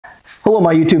Hello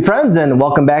my YouTube friends and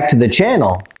welcome back to the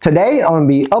channel. Today I'm going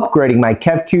to be upgrading my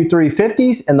KEF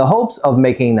Q350s in the hopes of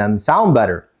making them sound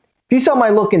better. If you saw my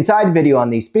look inside video on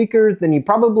these speakers, then you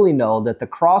probably know that the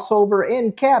crossover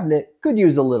and cabinet could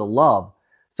use a little love.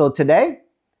 So today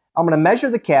I'm going to measure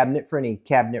the cabinet for any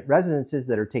cabinet resonances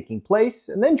that are taking place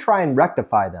and then try and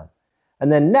rectify them.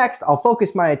 And then next I'll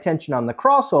focus my attention on the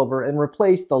crossover and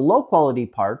replace the low quality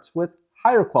parts with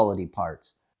higher quality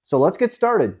parts. So let's get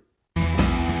started.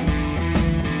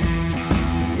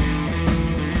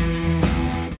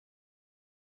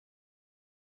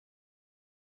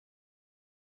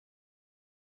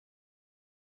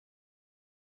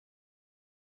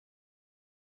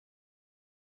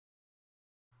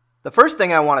 The first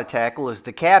thing I want to tackle is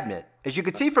the cabinet. As you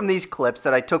can see from these clips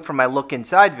that I took from my look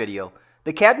inside video,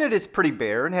 the cabinet is pretty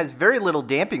bare and has very little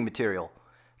damping material.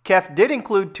 KEF did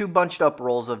include 2 bunched up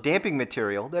rolls of damping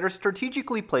material that are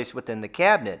strategically placed within the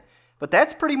cabinet, but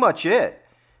that's pretty much it.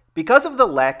 Because of the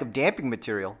lack of damping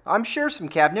material, I'm sure some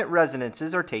cabinet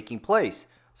resonances are taking place,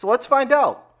 so let's find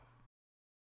out.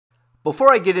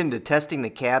 Before I get into testing the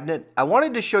cabinet, I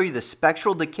wanted to show you the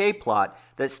spectral decay plot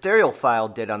that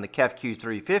Stereophile did on the KEF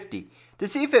Q350 to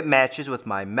see if it matches with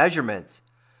my measurements.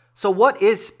 So what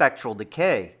is spectral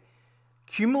decay?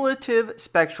 Cumulative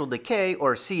spectral decay,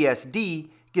 or CSD,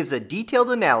 gives a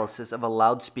detailed analysis of a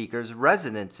loudspeaker's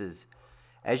resonances.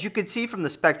 As you can see from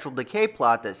the spectral decay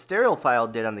plot that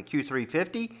Stereophile did on the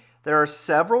Q350, there are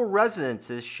several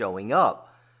resonances showing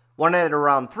up, one at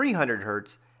around 300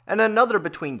 Hz and another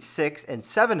between 6 and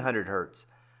 700 Hz.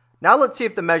 Now let's see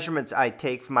if the measurements I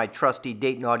take from my trusty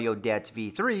Dayton Audio DATS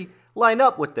V3 line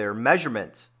up with their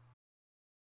measurements.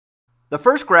 The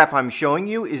first graph I'm showing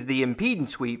you is the impedance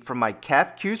sweep from my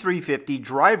KEF Q350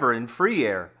 driver in free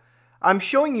air. I'm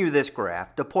showing you this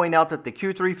graph to point out that the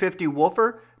Q350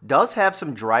 woofer does have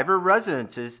some driver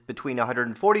resonances between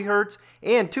 140 Hz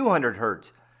and 200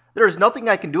 Hz. There is nothing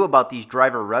I can do about these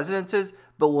driver resonances,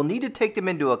 but we'll need to take them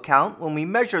into account when we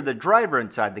measure the driver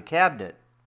inside the cabinet.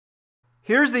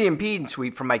 Here's the impedance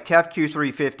sweep from my KEF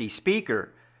Q350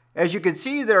 speaker. As you can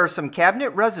see, there are some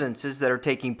cabinet resonances that are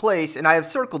taking place, and I have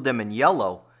circled them in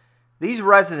yellow. These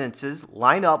resonances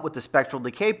line up with the spectral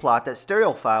decay plot that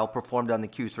Stereophile performed on the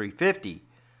Q350.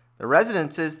 The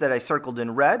resonances that I circled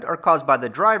in red are caused by the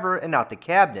driver and not the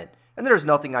cabinet, and there's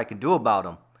nothing I can do about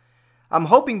them. I'm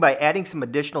hoping by adding some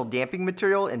additional damping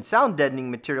material and sound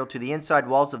deadening material to the inside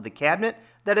walls of the cabinet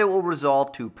that it will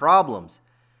resolve 2 problems: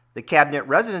 the cabinet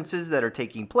resonances that are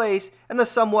taking place and the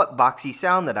somewhat boxy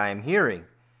sound that I am hearing.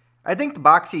 I think the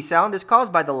boxy sound is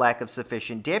caused by the lack of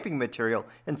sufficient damping material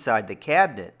inside the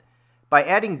cabinet. By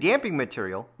adding damping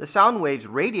material, the sound waves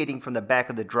radiating from the back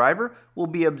of the driver will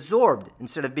be absorbed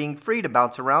instead of being free to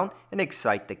bounce around and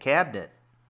excite the cabinet.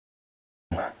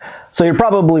 So you're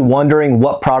probably wondering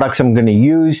what products I'm going to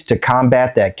use to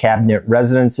combat that cabinet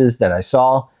resonances that I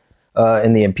saw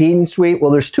in the impedance sweep.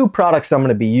 Well, there's 2 products I'm going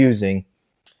to be using.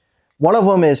 One of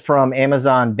them is from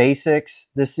Amazon Basics.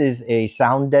 This is a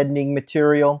sound deadening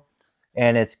material,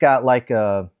 and it's got like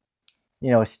a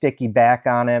sticky back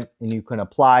on it, and you can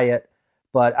apply it.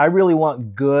 But I really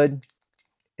want good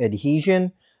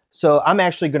adhesion, so I'm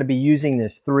actually going to be using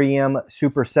this 3M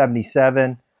Super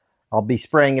 77. I'll be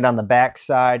spraying it on the back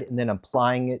side and then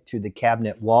applying it to the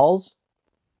cabinet walls.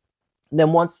 And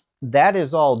then once that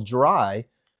is all dry,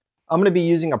 I'm going to be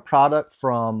using a product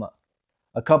from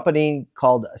a company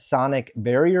called Sonic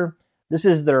Barrier. This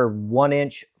is their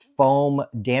 1-inch foam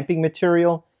damping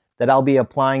material that I'll be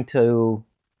applying to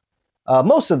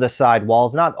most of the side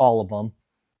walls, not all of them.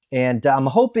 And I'm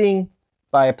hoping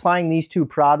by applying these 2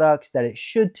 products that it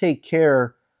should take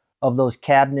care of those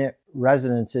cabinet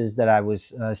resonances that I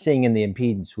was seeing in the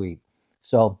impedance sweep.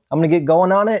 So I'm going to get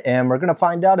going on it, and we're going to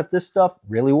find out if this stuff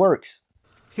really works.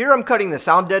 Here I'm cutting the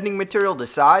sound deadening material to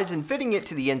size and fitting it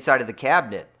to the inside of the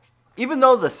cabinet. Even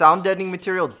though the sound deadening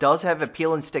material does have a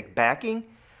peel and stick backing,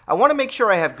 I want to make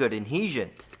sure I have good adhesion,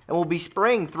 and we'll be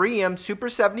spraying 3M Super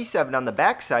 77 on the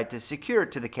back side to secure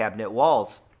it to the cabinet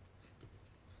walls.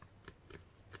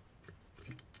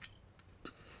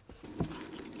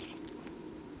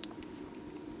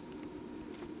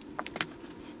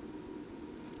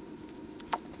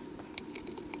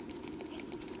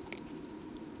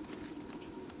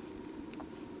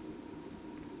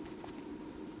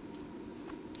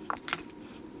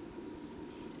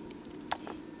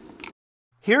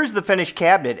 Here's the finished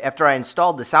cabinet after I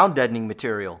installed the sound deadening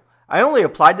material. I only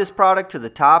applied this product to the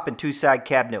top and 2 side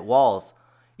cabinet walls.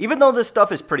 Even though this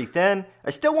stuff is pretty thin, I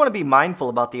still want to be mindful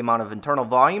about the amount of internal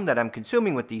volume that I'm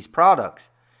consuming with these products.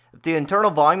 If the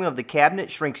internal volume of the cabinet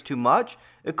shrinks too much,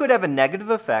 it could have a negative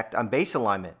effect on bass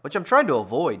alignment, which I'm trying to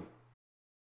avoid.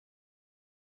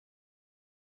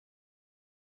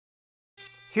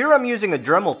 Here I'm using a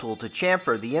Dremel tool to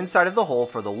chamfer the inside of the hole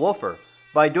for the woofer.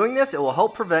 By doing this, it will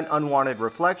help prevent unwanted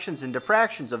reflections and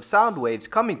diffractions of sound waves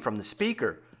coming from the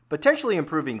speaker, potentially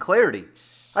improving clarity.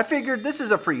 I figured this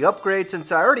is a free upgrade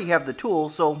since I already have the tool,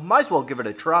 so might as well give it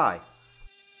a try.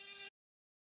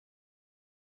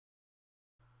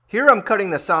 Here I'm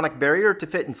cutting the sonic barrier to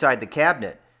fit inside the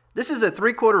cabinet. This is a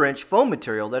 3/4 inch foam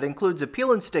material that includes a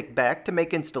peel and stick back to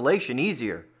make installation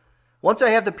easier. Once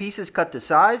I have the pieces cut to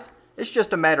size, it's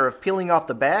just a matter of peeling off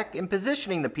the back and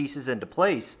positioning the pieces into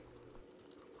place.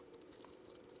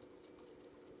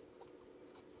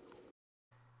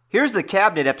 Here's the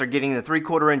cabinet after getting the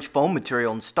 3/4 inch foam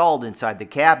material installed inside the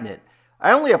cabinet.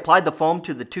 I only applied the foam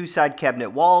to the two side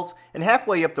cabinet walls and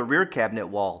halfway up the rear cabinet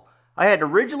wall. I had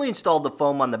originally installed the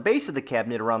foam on the base of the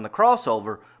cabinet around the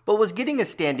crossover, but was getting a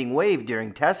standing wave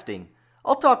during testing.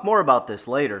 I'll talk more about this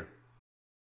later.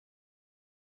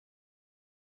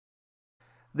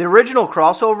 The original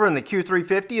crossover in the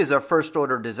Q350 is our first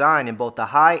order design in both the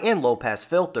high and low pass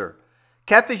filter.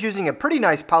 KEF is using a pretty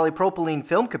nice polypropylene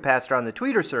film capacitor on the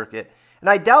tweeter circuit, and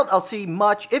I doubt I'll see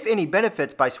much, if any,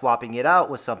 benefits by swapping it out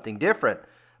with something different,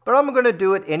 but I'm going to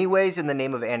do it anyways in the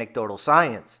name of anecdotal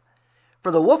science.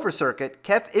 For the woofer circuit,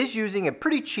 KEF is using a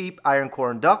pretty cheap iron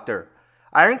core inductor.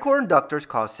 Iron core inductors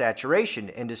cause saturation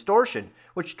and distortion,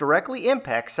 which directly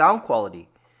impacts sound quality.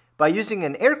 By using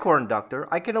an air core inductor,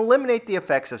 I can eliminate the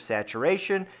effects of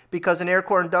saturation because an air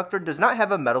core inductor does not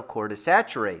have a metal core to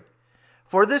saturate.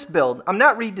 For this build, I'm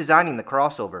not redesigning the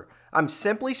crossover. I'm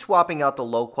simply swapping out the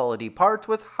low quality parts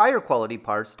with higher quality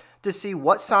parts to see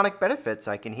what sonic benefits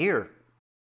I can hear.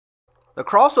 The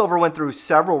crossover went through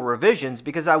several revisions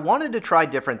because I wanted to try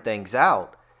different things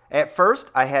out. At first,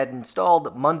 I had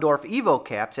installed Mundorf Evo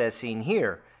caps as seen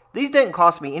here. These didn't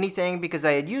cost me anything because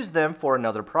I had used them for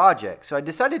another project, so I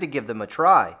decided to give them a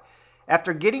try.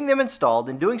 After getting them installed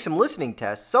and doing some listening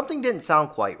tests, something didn't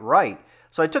sound quite right,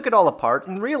 so I took it all apart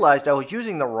and realized I was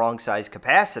using the wrong size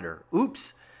capacitor.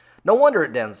 Oops! No wonder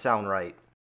it didn't sound right.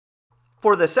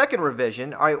 For the second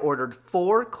revision, I ordered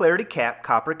 4 Clarity Cap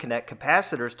copper connect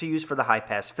capacitors to use for the high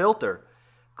pass filter.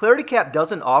 Clarity Cap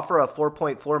doesn't offer a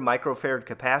 4.4 microfarad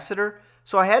capacitor,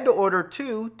 so I had to order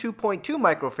 2 2.2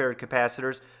 microfarad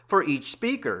capacitors for each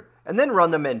speaker, and then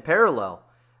run them in parallel.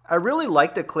 I really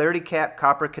like the Clarity Cap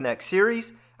Copper Connect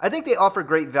series. I think they offer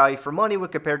great value for money when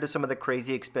compared to some of the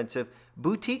crazy expensive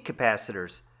boutique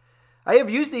capacitors. I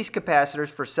have used these capacitors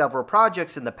for several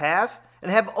projects in the past and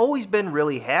have always been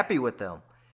really happy with them.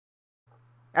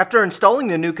 After installing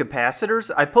the new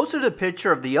capacitors, I posted a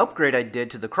picture of the upgrade I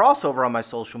did to the crossover on my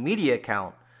social media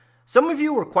account. Some of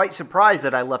you were quite surprised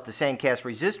that I left the sandcast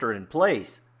resistor in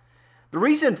place. The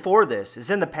reason for this is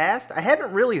in the past, I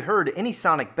haven't really heard any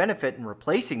sonic benefit in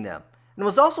replacing them, and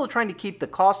was also trying to keep the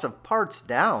cost of parts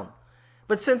down.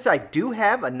 But since I do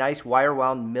have a nice wire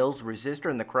wound Mills resistor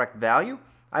in the correct value,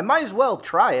 I might as well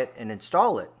try it and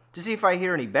install it to see if I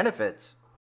hear any benefits.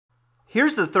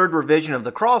 Here's the third revision of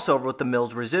the crossover with the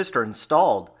Mills resistor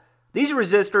installed. These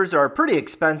resistors are pretty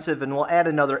expensive and will add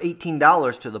another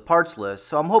 $18 to the parts list,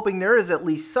 so I'm hoping there is at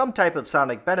least some type of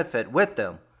sonic benefit with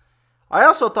them. I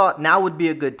also thought now would be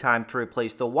a good time to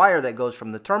replace the wire that goes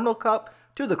from the terminal cup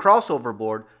to the crossover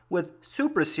board with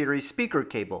Super Series speaker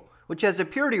cable, which has a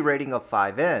purity rating of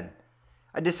 5N.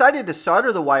 I decided to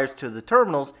solder the wires to the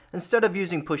terminals instead of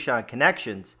using push-on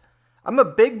connections. I'm a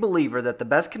big believer that the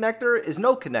best connector is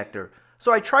no connector,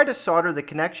 so I try to solder the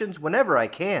connections whenever I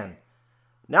can.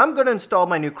 Now I'm going to install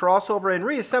my new crossover and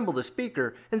reassemble the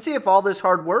speaker and see if all this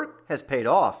hard work has paid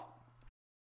off.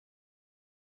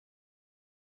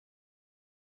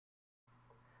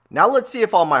 Now let's see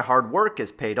if all my hard work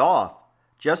has paid off.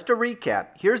 Just to recap,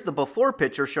 here's the before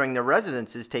picture showing the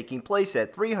resonances taking place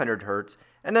at 300 Hz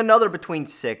and another between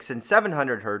 6 and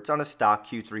 700 Hz on a stock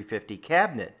Q350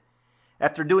 cabinet.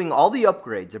 After doing all the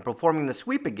upgrades and performing the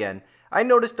sweep again, I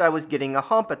noticed I was getting a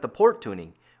hump at the port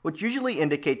tuning, which usually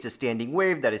indicates a standing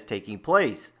wave that is taking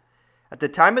place. At the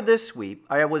time of this sweep,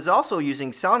 I was also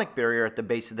using sonic barrier at the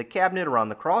base of the cabinet around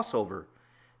the crossover.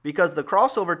 Because the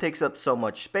crossover takes up so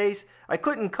much space, I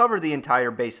couldn't cover the entire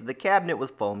base of the cabinet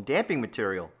with foam damping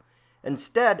material.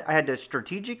 Instead, I had to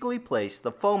strategically place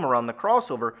the foam around the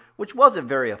crossover, which wasn't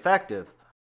very effective.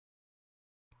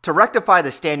 To rectify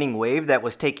the standing wave that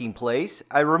was taking place,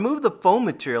 I removed the foam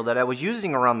material that I was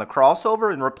using around the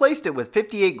crossover and replaced it with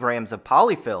 58 grams of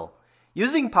polyfill.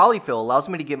 Using polyfill allows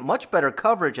me to get much better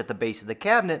coverage at the base of the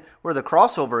cabinet where the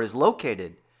crossover is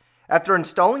located. After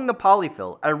installing the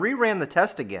polyfill, I reran the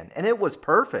test again, and it was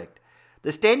perfect.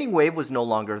 The standing wave was no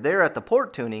longer there at the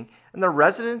port tuning, and the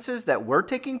resonances that were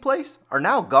taking place are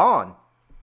now gone.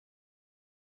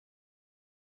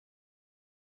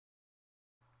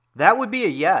 That would be a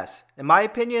yes. In my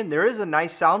opinion, there is a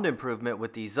nice sound improvement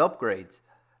with these upgrades.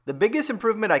 The biggest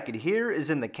improvement I could hear is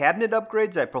in the cabinet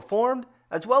upgrades I performed,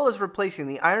 as well as replacing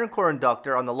the iron core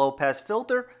inductor on the low pass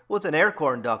filter with an air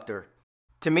core inductor.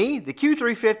 To me, the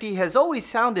Q350 has always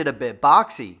sounded a bit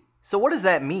boxy. So what does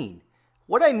that mean?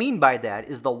 What I mean by that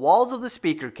is the walls of the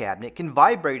speaker cabinet can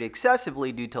vibrate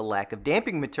excessively due to lack of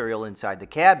damping material inside the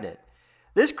cabinet.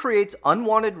 This creates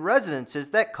unwanted resonances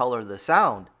that color the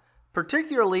sound,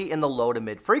 particularly in the low to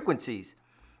mid frequencies.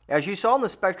 As you saw in the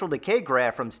spectral decay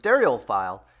graph from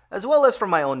Stereophile, as well as from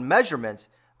my own measurements,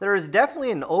 there is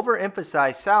definitely an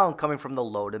overemphasized sound coming from the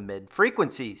low to mid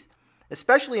frequencies,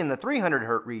 especially in the 300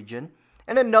 Hz region,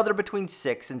 and another between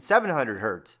 6 and 700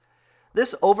 Hz.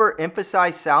 This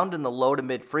overemphasized sound in the low to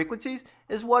mid frequencies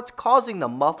is what's causing the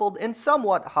muffled and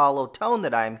somewhat hollow tone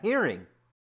that I am hearing.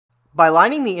 By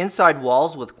lining the inside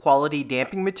walls with quality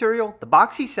damping material, the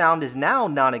boxy sound is now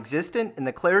non-existent and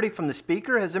the clarity from the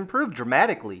speaker has improved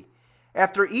dramatically.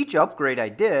 After each upgrade I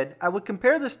did, I would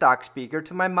compare the stock speaker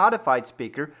to my modified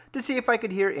speaker to see if I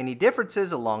could hear any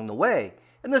differences along the way,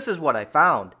 and this is what I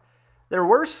found. There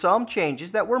were some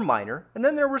changes that were minor, and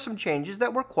then there were some changes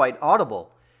that were quite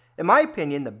audible. In my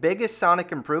opinion, the biggest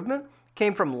sonic improvement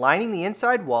came from lining the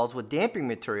inside walls with damping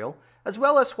material, as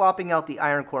well as swapping out the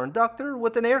iron core inductor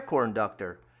with an air core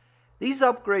inductor. These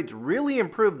upgrades really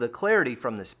improved the clarity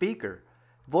from the speaker.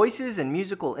 Voices and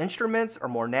musical instruments are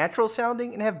more natural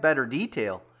sounding and have better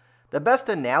detail. The best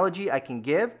analogy I can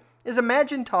give is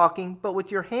imagine talking but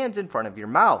with your hands in front of your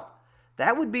mouth.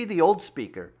 That would be the old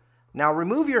speaker. Now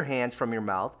remove your hands from your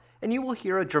mouth and you will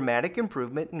hear a dramatic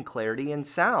improvement in clarity and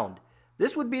sound.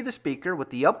 This would be the speaker with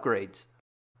the upgrades.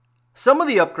 Some of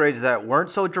the upgrades that weren't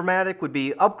so dramatic would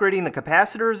be upgrading the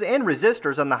capacitors and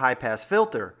resistors on the high-pass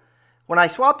filter. When I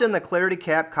swapped in the Clarity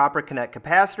Cap Copper Connect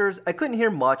capacitors, I couldn't hear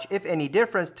much, if any,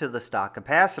 difference to the stock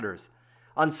capacitors.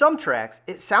 On some tracks,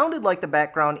 it sounded like the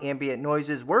background ambient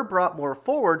noises were brought more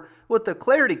forward with the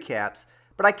Clarity Caps,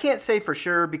 but I can't say for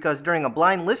sure because during a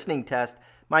blind listening test,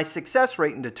 my success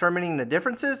rate in determining the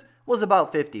differences was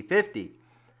about 50-50.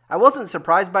 I wasn't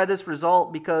surprised by this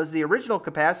result because the original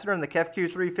capacitor in the KEF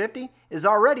Q350 is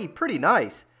already pretty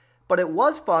nice, but it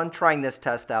was fun trying this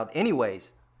test out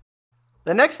anyways.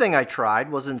 The next thing I tried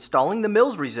was installing the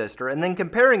Mills resistor and then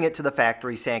comparing it to the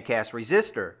factory Sandcast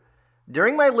resistor.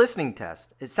 During my listening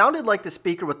test, it sounded like the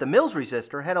speaker with the Mills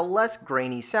resistor had a less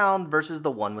grainy sound versus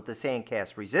the one with the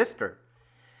Sandcast resistor.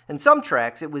 In some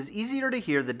tracks, it was easier to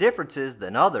hear the differences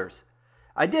than others.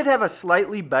 I did have a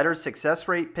slightly better success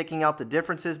rate picking out the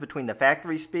differences between the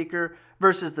factory speaker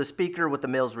versus the speaker with the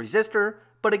Mills resistor,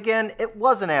 but again, it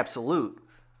wasn't absolute.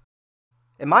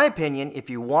 In my opinion, if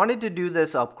you wanted to do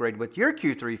this upgrade with your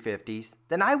Q350s,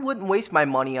 then I wouldn't waste my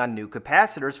money on new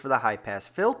capacitors for the high-pass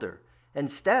filter.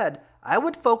 Instead, I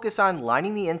would focus on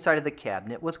lining the inside of the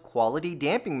cabinet with quality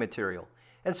damping material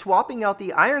and swapping out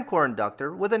the iron core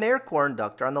inductor with an air core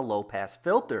inductor on the low-pass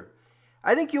filter.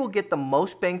 I think you will get the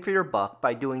most bang for your buck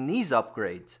by doing these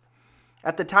upgrades.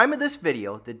 At the time of this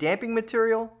video, the damping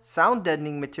material, sound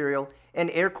deadening material, and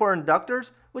air core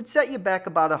inductors would set you back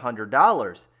about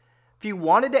 $100. If you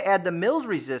wanted to add the Mills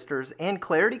resistors and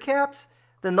clarity caps,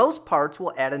 then those parts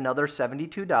will add another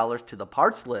 $72 to the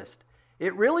parts list.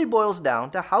 It really boils down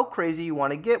to how crazy you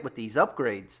want to get with these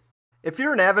upgrades. If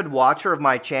you're an avid watcher of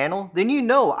my channel, then you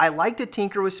know I like to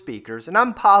tinker with speakers, and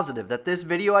I'm positive that this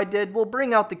video I did will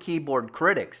bring out the keyboard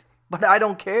critics. But I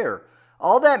don't care.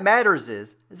 All that matters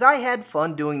is I had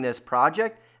fun doing this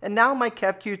project, and now my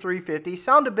KEF Q350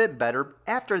 sound a bit better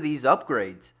after these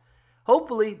upgrades.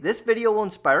 Hopefully, this video will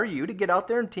inspire you to get out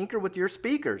there and tinker with your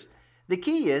speakers. The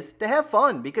key is to have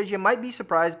fun because you might be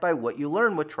surprised by what you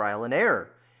learn with trial and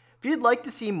error. If you'd like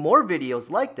to see more videos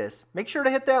like this, make sure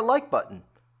to hit that like button.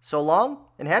 So long,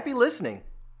 and happy listening.